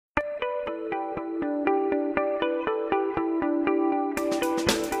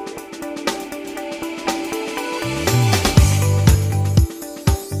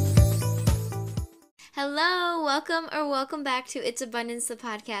welcome back to It's Abundance, the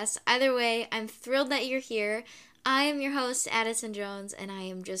podcast. Either way, I'm thrilled that you're here. I am your host, Addison Jones, and I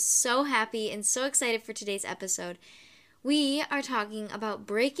am just so happy and so excited for today's episode. We are talking about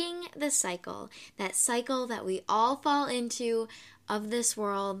breaking the cycle, that cycle that we all fall into of this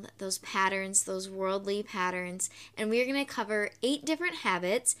world, those patterns, those worldly patterns, and we're going to cover 8 different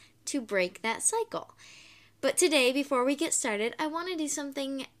habits to break that cycle. But today, before we get started, I want to do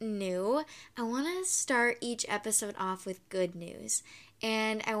something new. I want to start each episode off with good news.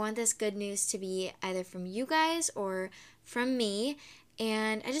 And I want this good news to be either from you guys or from me.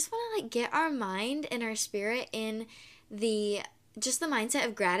 And I just want to get our mind and our spirit in the mindset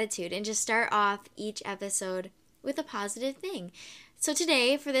of gratitude and just start off each episode with a positive thing. So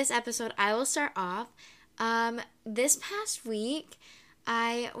today, for this episode, I will start off. This past week,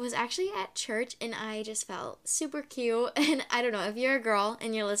 I was actually at church and I just felt super cute. And I don't know, if you're a girl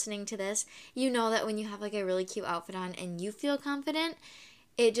and you're listening to this, you know that when you have a really cute outfit on and you feel confident,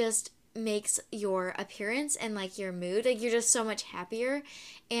 it just makes your appearance and your mood, you're just so much happier.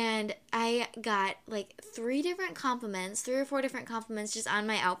 And I got 3 or 4 different compliments just on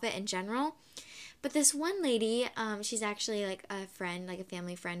my outfit in general. But this one lady, she's actually a friend, a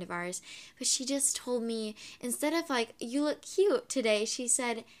family friend of ours, but she just told me, instead of you look cute today, she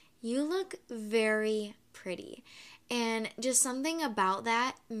said, you look very pretty. And just something about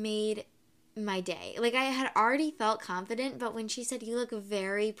that made my day. I had already felt confident, but when she said, you look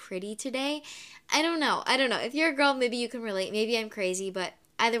very pretty today, I don't know. If you're a girl, maybe you can relate. Maybe I'm crazy, but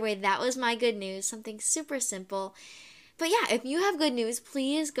either way, that was my good news. Something super simple. But yeah, if you have good news,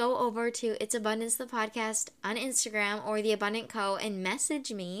 please go over to It's Abundance, the podcast on Instagram or The Abundant Co. and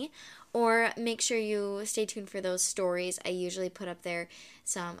message me, or make sure you stay tuned for those stories. I usually put up there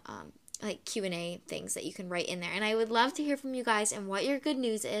some Q&A things that you can write in there. And I would love to hear from you guys and what your good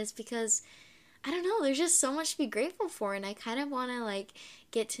news is, because I don't know, there's just so much to be grateful for, and I kind of want to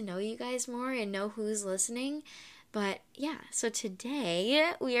get to know you guys more and know who's listening. But yeah, so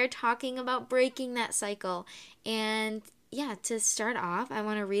today we are talking about breaking that cycle. And yeah, to start off, I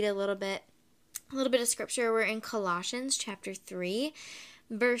want to read a little bit of scripture. We're in Colossians chapter 3,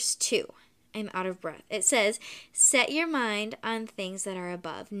 verse 2. I'm out of breath. It says, set your mind on things that are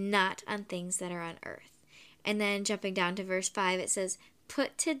above, not on things that are on earth. And then jumping down to verse 5, it says,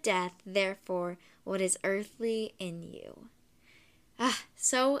 put to death, therefore, what is earthly in you.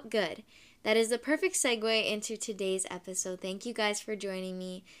 So good. That is the perfect segue into today's episode. Thank you guys for joining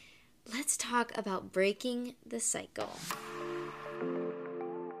me. Let's talk about breaking the cycle.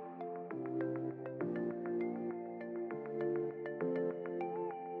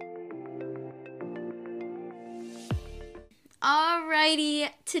 Alrighty,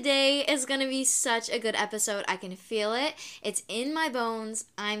 today is going to be such a good episode. I can feel it. It's in my bones.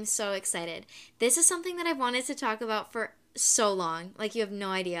 I'm so excited. This is something that I've wanted to talk about for so long. You have no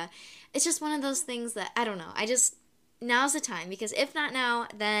idea. It's just one of those things that, I don't know, now's the time, because if not now,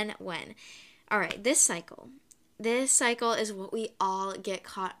 then when? Alright, this cycle is what we all get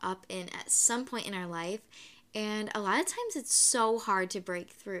caught up in at some point in our life, and a lot of times it's so hard to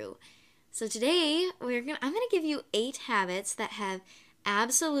break through. So today, I'm going to give you 8 habits that have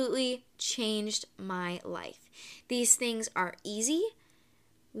absolutely changed my life. These things are easy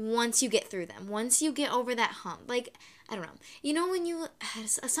once you get through them, once you get over that hump. I don't know. When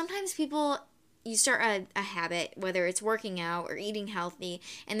sometimes you start a habit, whether it's working out or eating healthy,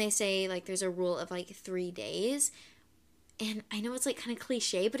 and they say there's a rule of 3 days. And I know it's kind of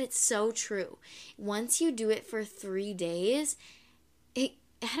cliche, but it's so true. Once you do it for 3 days, I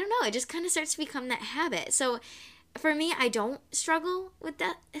don't know, it just kind of starts to become that habit. So for me, I don't struggle with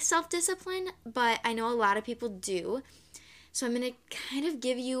that self-discipline, but I know a lot of people do. So I'm going to kind of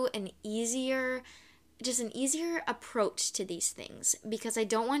give you an easier approach to these things, because I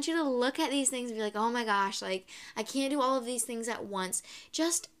don't want you to look at these things and be oh my gosh, I can't do all of these things at once.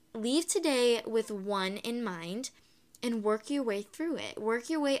 Just leave today with one in mind and work your way through it. Work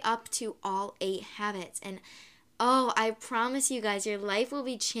your way up to all 8 habits. And I promise you guys, your life will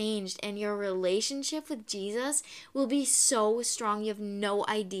be changed and your relationship with Jesus will be so strong. You have no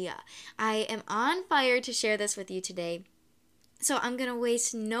idea. I am on fire to share this with you today. So I'm going to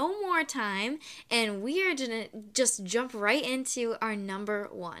waste no more time, and we are going to just jump right into our number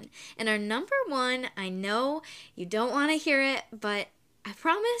 1. And our number 1, I know you don't want to hear it, but I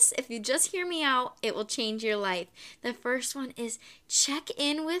promise if you just hear me out, it will change your life. The first one is check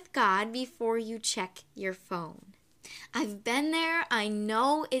in with God before you check your phone. I've been there. I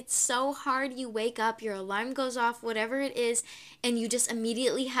know it's so hard. You wake up, your alarm goes off, whatever it is, and you just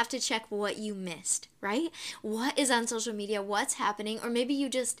immediately have to check what you missed, right? What is on social media? What's happening? Or maybe you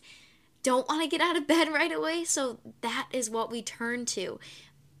just don't want to get out of bed right away, so that is what we turn to.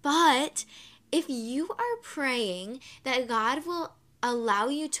 But if you are praying that God will allow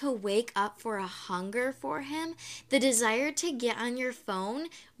you to wake up for a hunger for Him, the desire to get on your phone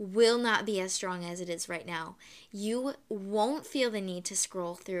will not be as strong as it is right now. You won't feel the need to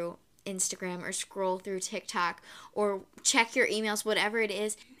scroll through Instagram or scroll through TikTok or check your emails, whatever it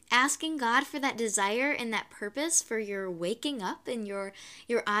is. Asking God for that desire and that purpose for your waking up and your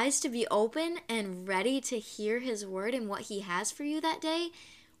eyes to be open and ready to hear His word and what He has for you that day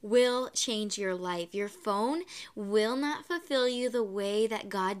will change your life. Your phone will not fulfill you the way that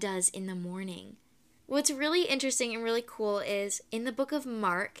God does in the morning. What's really interesting and really cool is in the book of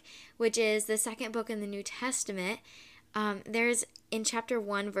Mark, which is the second book in the New Testament, there's in chapter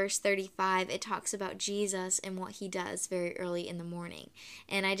 1, verse 35, it talks about Jesus and what He does very early in the morning.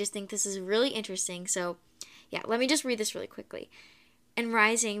 And I just think this is really interesting. So, yeah, let me just read this really quickly. And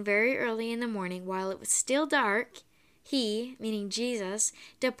rising very early in the morning, while it was still dark, He, meaning Jesus,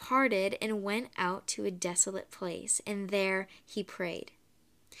 departed and went out to a desolate place, and there He prayed.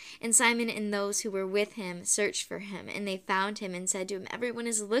 And Simon and those who were with him searched for Him, and they found Him and said to Him, "Everyone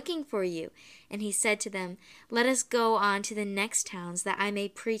is looking for you." And He said to them, "Let us go on to the next towns, that I may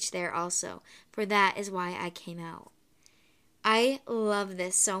preach there also, for that is why I came out." I love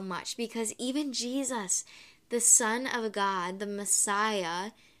this so much because even Jesus, the Son of God, the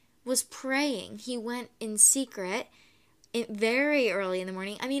Messiah, was praying. He went in secret very early in the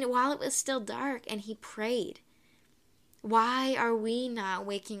morning. I mean, while it was still dark, and He prayed. Why are we not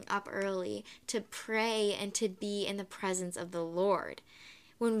waking up early to pray and to be in the presence of the Lord?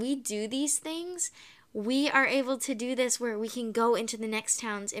 When we do these things, we are able to do this where we can go into the next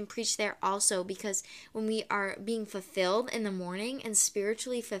towns and preach there also, because when we are being fulfilled in the morning and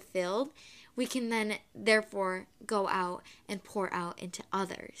spiritually fulfilled, we can then therefore go out and pour out into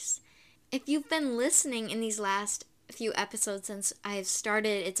others. If you've been listening in these last few episodes since I've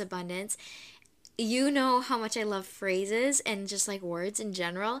started It's Abundance, you know how much I love phrases and just like words in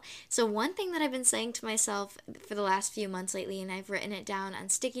general. So one thing that I've been saying to myself for the last few months lately, and I've written it down on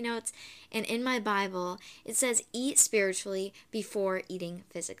sticky notes and in my Bible, it says, eat spiritually before eating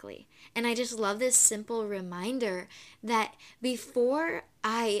physically. And I just love this simple reminder that before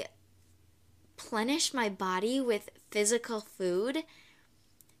I plenish my body with physical food,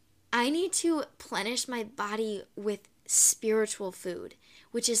 I need to plenish my body with spiritual food,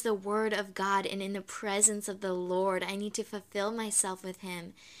 which is the Word of God, and in the presence of the Lord. I need to fulfill myself with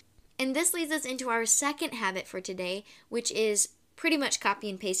Him. And this leads us into our second habit for today, which is pretty much copy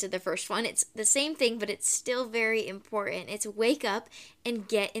and pasted the first one. It's the same thing, but it's still very important. It's wake up and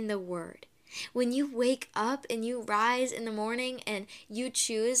get in the Word. When you wake up and you rise in the morning and you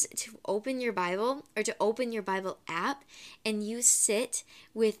choose to open your Bible or to open your Bible app and you sit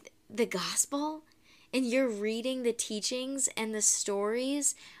with the gospel, and you're reading the teachings and the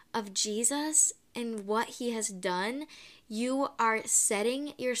stories of Jesus and what He has done, you are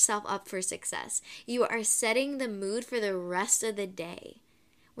setting yourself up for success. You are setting the mood for the rest of the day.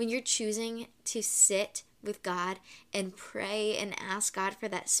 When you're choosing to sit with God and pray and ask God for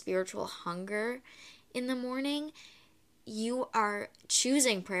that spiritual hunger in the morning, you are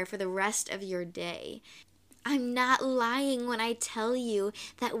choosing prayer for the rest of your day. I'm not lying when I tell you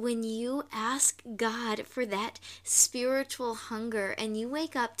that when you ask God for that spiritual hunger and you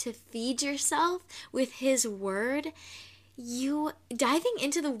wake up to feed yourself with His Word, you diving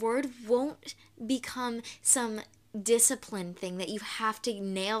into the Word won't become some discipline thing that you have to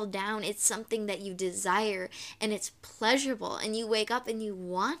nail down. It's something that you desire and it's pleasurable and you wake up and you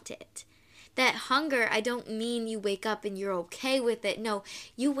want it. That hunger, I don't mean you wake up and you're okay with it. No,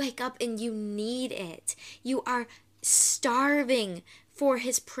 you wake up and you need it. You are starving for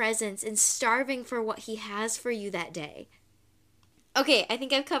His presence and starving for what He has for you that day. Okay, I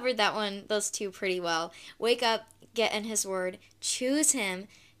think I've covered those two pretty well. Wake up, get in His Word, choose Him,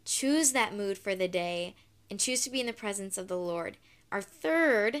 choose that mood for the day, and choose to be in the presence of the Lord. Our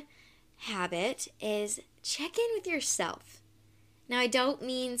third habit is check in with yourself. Now, I don't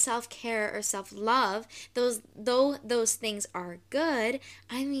mean self-care or self-love. Though those things are good,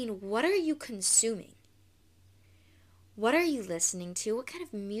 I mean, what are you consuming? What are you listening to? What kind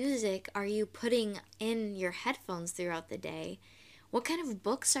of music are you putting in your headphones throughout the day? What kind of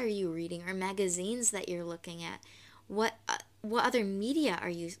books are you reading or magazines that you're looking at? What other media are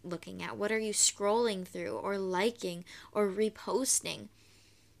you looking at? What are you scrolling through or liking or reposting?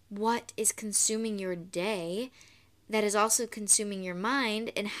 What is consuming your day that is also consuming your mind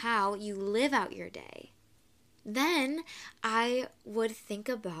and how you live out your day? Then I would think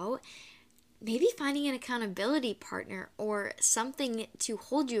about maybe finding an accountability partner or something to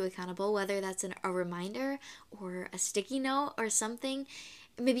hold you accountable, whether that's a reminder or a sticky note or something,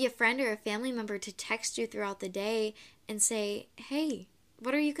 maybe a friend or a family member to text you throughout the day and say, hey,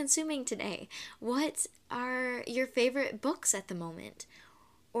 what are you consuming today? What are your favorite books at the moment?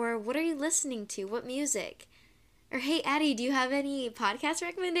 Or what are you listening to? What music? Or hey, Addie, do you have any podcast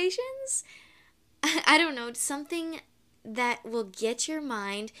recommendations? I don't know, something that will get your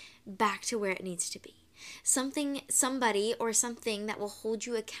mind back to where it needs to be. Somebody, or something that will hold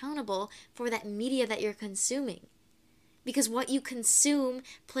you accountable for that media that you're consuming. Because what you consume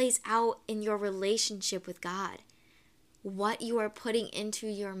plays out in your relationship with God. What you are putting into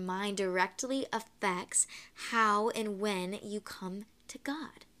your mind directly affects how and when you come to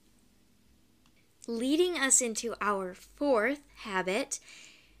God. Leading us into our fourth habit,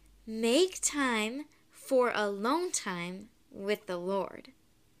 make time for alone time with the Lord.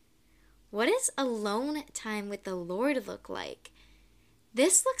 What does alone time with the Lord look like?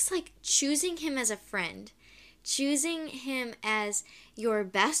 This looks like choosing Him as a friend, choosing Him as your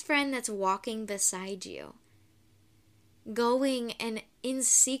best friend that's walking beside you. Going and in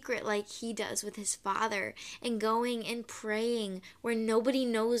secret like He does with His Father, and going and praying where nobody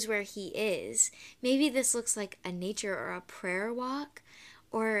knows where He is. Maybe this looks like a nature or a prayer walk,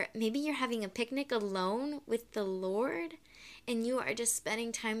 or maybe you're having a picnic alone with the Lord, and you are just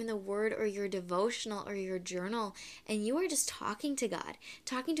spending time in the Word or your devotional or your journal, and you are just talking to God,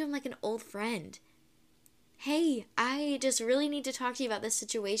 talking to Him like an old friend. Hey, I just really need to talk to you about this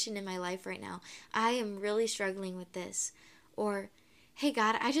situation in my life right now. I am really struggling with this. Or, hey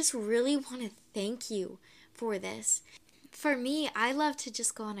God, I just really want to thank you for this. For me, I love to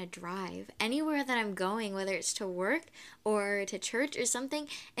just go on a drive anywhere that I'm going, whether it's to work or to church or something,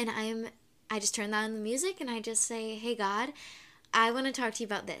 and I just turn on the music and I just say, hey God, I want to talk to you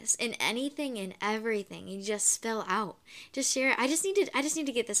about this, and anything and everything. You just spill out. Just share. I just need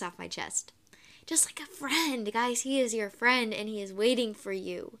to get this off my chest. Just like a friend, guys, He is your friend and He is waiting for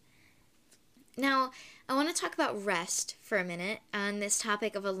you. Now, I want to talk about rest for a minute on this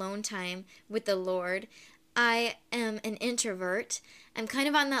topic of alone time with the Lord. I am an introvert. I'm kind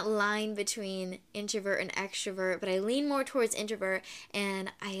of on that line between introvert and extrovert, but I lean more towards introvert,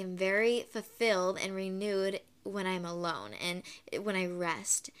 and I am very fulfilled and renewed when I'm alone and when I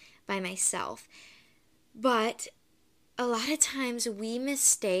rest by myself. But a lot of times we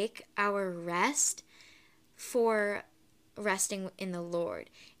mistake our rest for resting in the Lord.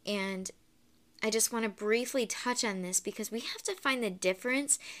 And I just want to briefly touch on this because we have to find the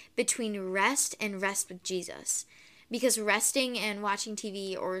difference between rest and rest with Jesus. Because resting and watching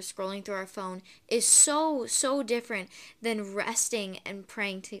TV or scrolling through our phone is so different than resting and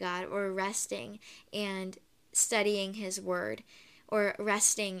praying to God, or resting and studying His Word, or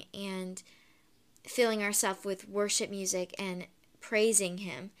resting and filling ourselves with worship music and praising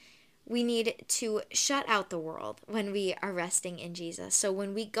Him. We need to shut out the world when we are resting in Jesus. So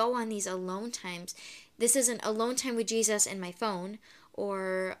when we go on these alone times, this isn't alone time with Jesus and my phone,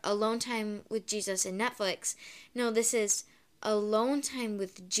 or alone time with Jesus and Netflix. No, this is alone time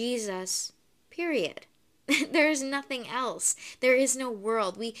with Jesus, period. There is nothing else. There is no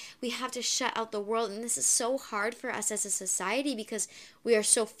world. We have to shut out the world, and this is so hard for us as a society because we are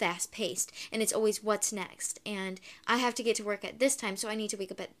so fast-paced, and it's always what's next. And I have to get to work at this time, so I need to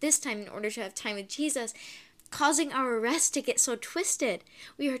wake up at this time in order to have time with Jesus, causing our rest to get so twisted.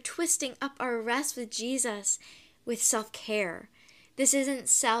 We are twisting up our rest with Jesus with self-care. This isn't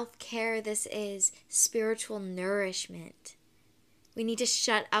self-care. This is spiritual nourishment. We need to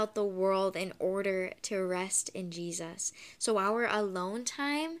shut out the world in order to rest in Jesus. So our alone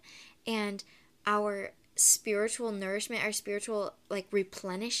time and our spiritual nourishment, our spiritual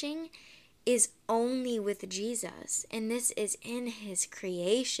replenishing, is only with Jesus. And this is in His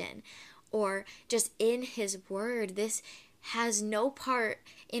creation or just in His Word. This has no part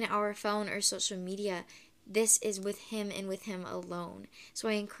in our phone or social media. This is with Him and with Him alone. So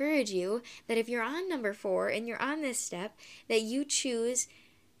I encourage you that if you're on number 4 and you're on this step, that you choose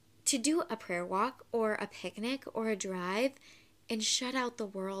to do a prayer walk or a picnic or a drive and shut out the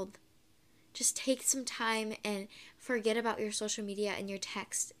world. Just take some time and forget about your social media and your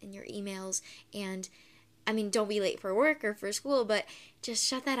texts and your emails. And don't be late for work or for school, but just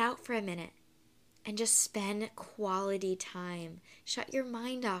shut that out for a minute and just spend quality time. Shut your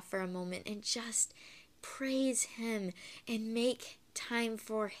mind off for a moment and just praise Him and make time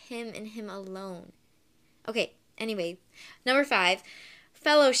for Him and Him alone. Okay, anyway, number 5,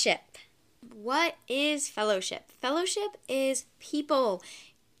 fellowship. What is fellowship? Fellowship is people.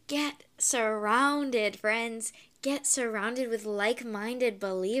 Get surrounded, friends. Get surrounded with like-minded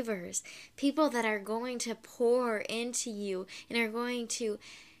believers, people that are going to pour into you and are going to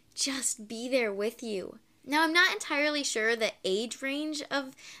just be there with you. Now, I'm not entirely sure the age range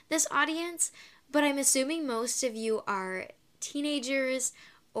of this audience, but I'm assuming most of you are teenagers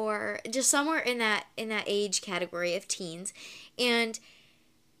or just somewhere in that age category of teens, and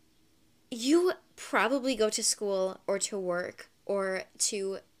you probably go to school or to work or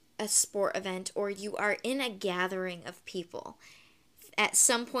to a sport event, or you are in a gathering of people at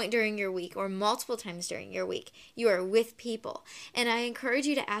some point during your week or multiple times during your week. You are with people, and I encourage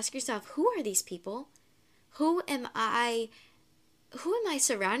you to ask yourself, who are these people? Who am I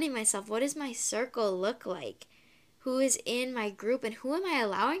surrounding myself? What does my circle look like? Who is in my group, and who am I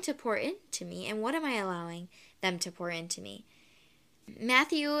allowing to pour into me, and what am I allowing them to pour into me?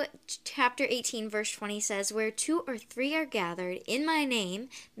 Matthew chapter 18 verse 20 says, "Where 2 or 3 are gathered in my name,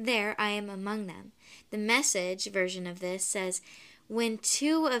 there I am among them." The Message version of this says, when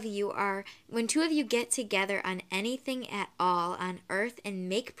two of you get together on anything at all on earth and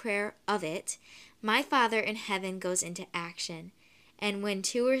make prayer of it, my Father in heaven goes into action. And when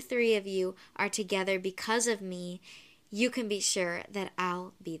 2 or 3 of you are together because of me, you can be sure that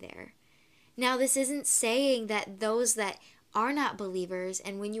I'll be there. Now, this isn't saying that those that are not believers,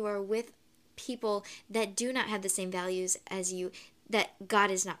 and when you are with people that do not have the same values as you, that God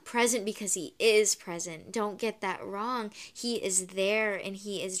is not present, because He is present. Don't get that wrong. He is there and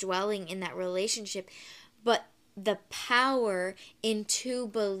He is dwelling in that relationship. But the power in 2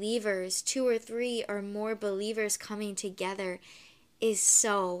 believers, 2 or 3 or more believers coming together, is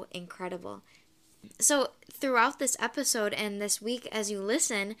so incredible. So throughout this episode and this week as you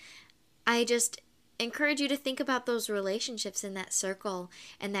listen, I just encourage you to think about those relationships in that circle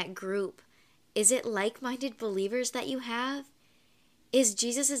and that group. Is it like-minded believers that you have? Is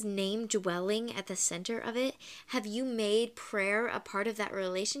Jesus' name dwelling at the center of it? Have you made prayer a part of that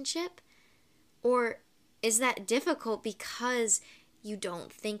relationship? Or is that difficult because you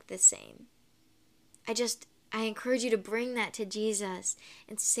don't think the same? I encourage you to bring that to Jesus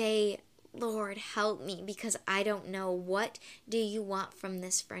and say, Lord, help me, because I don't know. What do you want from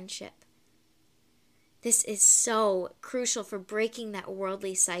this friendship? This is so crucial for breaking that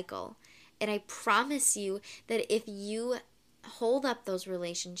worldly cycle. And I promise you that if you hold up those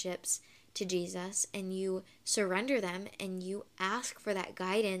relationships to Jesus and you surrender them and you ask for that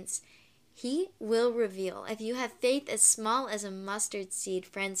guidance, He will reveal. If you have faith as small as a mustard seed,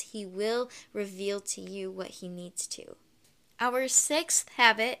 friends, He will reveal to you what He needs to. Our 6th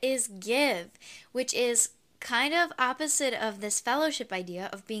habit is give, which is kind of opposite of this fellowship idea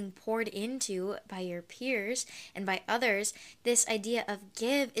of being poured into by your peers and by others. This idea of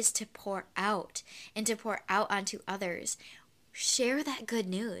give is to pour out, and to pour out onto others. Share that good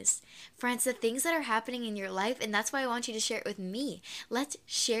news. Friends, the things that are happening in your life, and that's why I want you to share it with me. Let's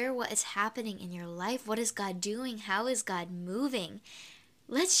share what is happening in your life. What is God doing? How is God moving?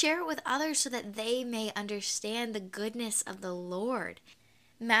 Let's share it with others so that they may understand the goodness of the Lord.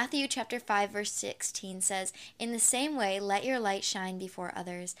 Matthew chapter 5 verse 16 says, "In the same way, let your light shine before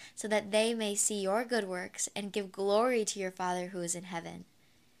others, so that they may see your good works and give glory to your Father who is in heaven."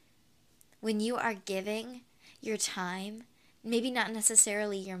 When you are giving your time, maybe not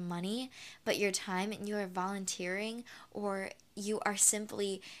necessarily your money, but your time, and you are volunteering, or you are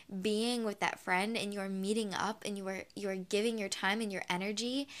simply being with that friend and you are meeting up and you are giving your time and your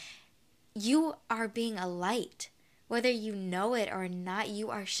energy, you are being a light. Whether you know it or not, you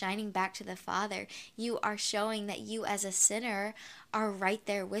are shining back to the Father. You are showing that you as a sinner are right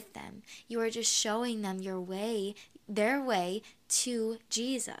there with them. You are just showing them their way to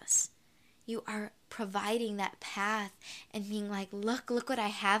Jesus. You are providing that path and being like, look what I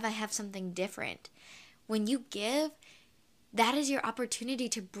have something different. When you give, that is your opportunity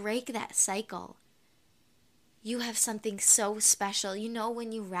to break that cycle. You have something so special. You know,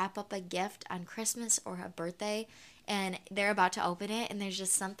 when you wrap up a gift on Christmas or a birthday and they're about to open it and there's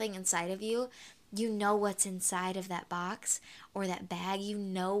just something inside of you, you know what's inside of that box or that bag. You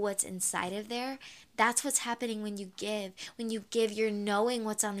know what's inside of there. That's what's happening when you give. When you give, you're knowing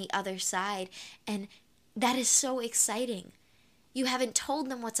what's on the other side. And that is so exciting. You haven't told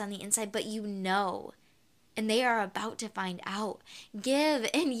them what's on the inside, but you know. And they are about to find out. Give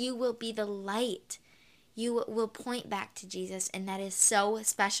and you will be the light. You will point back to Jesus, and that is so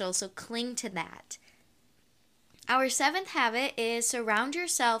special. So cling to that. Our 7th habit is surround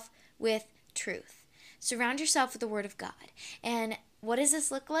yourself with truth. Surround yourself with the Word of God. And what does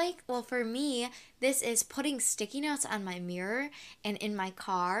this look like? Well, for me, this is putting sticky notes on my mirror and in my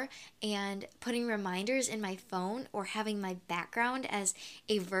car and putting reminders in my phone or having my background as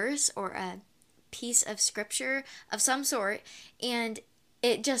a verse or a piece of scripture of some sort. And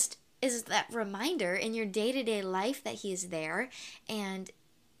it just is that reminder in your day-to-day life that he is there. And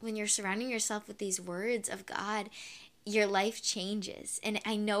when you're surrounding yourself with these words of God, your life changes. And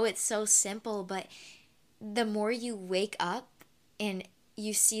I know it's so simple, but the more you wake up and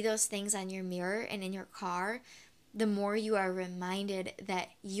you see those things on your mirror and in your car, the more you are reminded that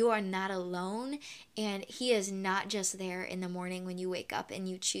you are not alone, and he is not just there in the morning when you wake up and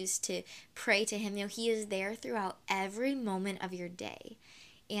you choose to pray to him. He is there throughout every moment of your day.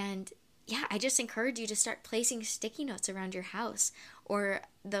 And yeah, I just encourage you to start placing sticky notes around your house or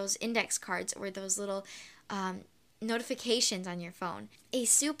those index cards or those little notifications on your phone. A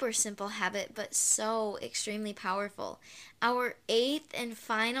super simple habit, but so extremely powerful. Our 8th and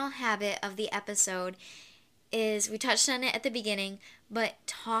final habit of the episode is, we touched on it at the beginning, but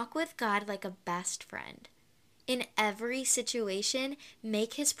talk with God like a best friend. In every situation,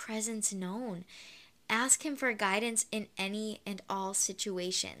 make his presence known. Ask him for guidance in any and all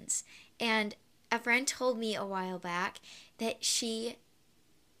situations. And a friend told me a while back that she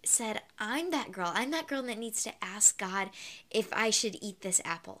said, I'm that girl that needs to ask God if I should eat this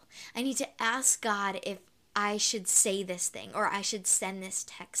apple. I need to ask God if I should say this thing or I should send this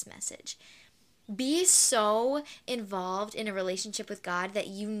text message. Be so involved in a relationship with God that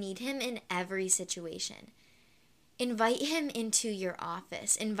you need him in every situation. Invite him into your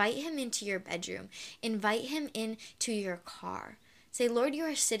office. Invite him into your bedroom. Invite him into your car. Say, Lord, you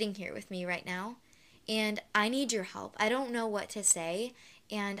are sitting here with me right now, and I need your help. I don't know what to say,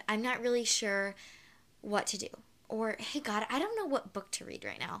 and I'm not really sure what to do. Or, hey, God, I don't know what book to read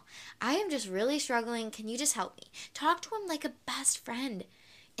right now. I am just really struggling. Can you just help me? Talk to him like a best friend.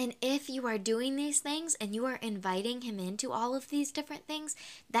 And if you are doing these things and you are inviting him into all of these different things,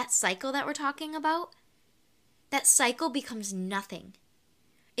 that cycle that we're talking about, that cycle becomes nothing.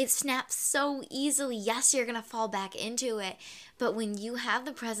 It snaps so easily. Yes, you're going to fall back into it. But when you have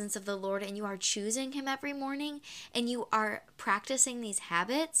the presence of the Lord and you are choosing him every morning and you are practicing these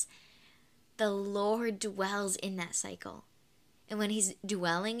habits, the Lord dwells in that cycle. And when he's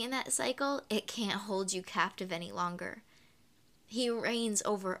dwelling in that cycle, it can't hold you captive any longer. He reigns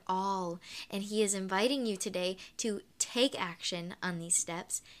over all, and he is inviting you today to take action on these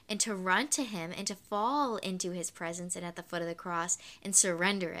steps and to run to him and to fall into his presence and at the foot of the cross and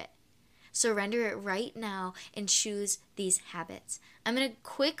surrender it. Surrender it right now and choose these habits. I'm going to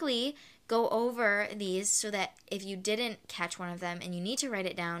quickly go over these so that if you didn't catch one of them and you need to write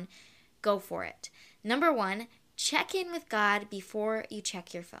it down, go for it. Number 1, check in with God before you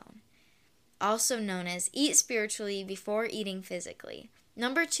check your phone. Also known as eat spiritually before eating physically.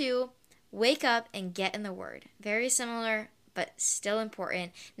 Number 2, wake up and get in the Word. Very similar, but still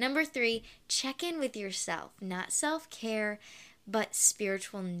important. Number 3, check in with yourself. Not self-care, but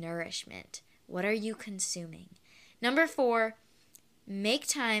spiritual nourishment. What are you consuming? Number 4, make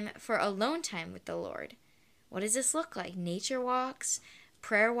time for alone time with the Lord. What does this look like? Nature walks,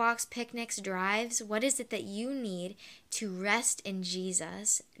 prayer walks, picnics, drives. What is it that you need to rest in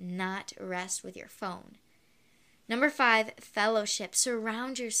Jesus, not rest with your phone? Number 5, fellowship.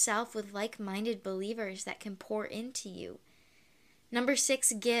 Surround yourself with like-minded believers that can pour into you. Number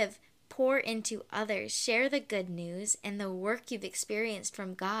 6, give. Pour into others. Share the good news and the work you've experienced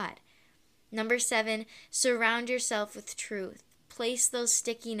from God. Number 7, surround yourself with truth. Place those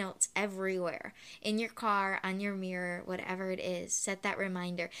sticky notes everywhere, in your car, on your mirror, whatever it is. Set that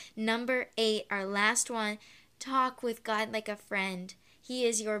reminder. Number 8, our last one, talk with God like a friend. He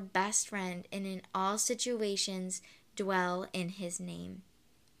is your best friend, and in all situations, dwell in his name.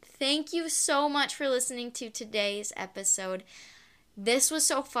 Thank you so much for listening to today's episode. This was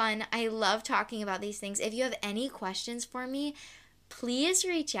so fun. I love talking about these things. If you have any questions for me, please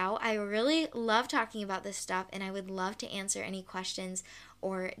reach out. I really love talking about this stuff, and I would love to answer any questions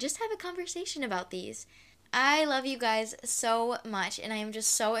or just have a conversation about these. I love you guys so much, and I am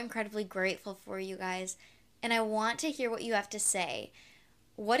just so incredibly grateful for you guys, and I want to hear what you have to say.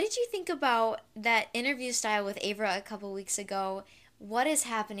 What did you think about that interview style with Avra a couple weeks ago? What is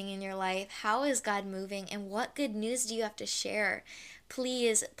happening in your life? How is God moving? And what good news do you have to share?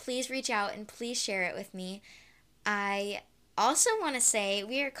 Please reach out and please share it with me. I also want to say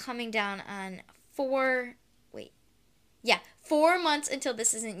we are coming down on 4 months until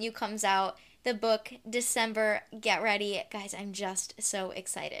This Isn't You comes out. The book, December. Get ready. Guys, I'm just so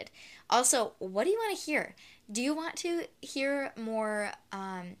excited. Also, what do you want to hear? Do you want to hear more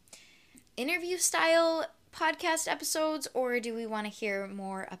interview style podcast episodes, or do we want to hear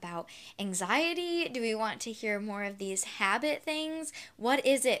more about anxiety? Do we want to hear more of these habit things? What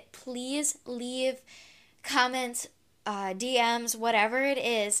is it? Please leave comments, DMs, whatever it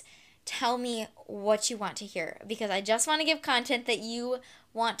is. Tell me what you want to hear, because I just want to give content that you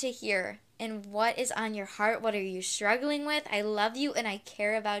want to hear. And what is on your heart? What are you struggling with? I love you and I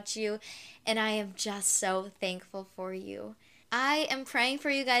care about you, and I am just so thankful for you. I am praying for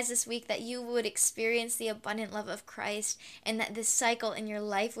you guys this week that you would experience the abundant love of Christ, and that this cycle in your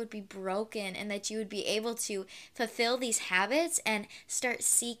life would be broken, and that you would be able to fulfill these habits and start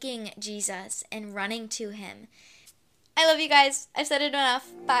seeking Jesus and running to Him. I love you guys. I've said it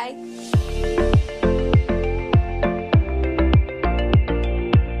enough. Bye.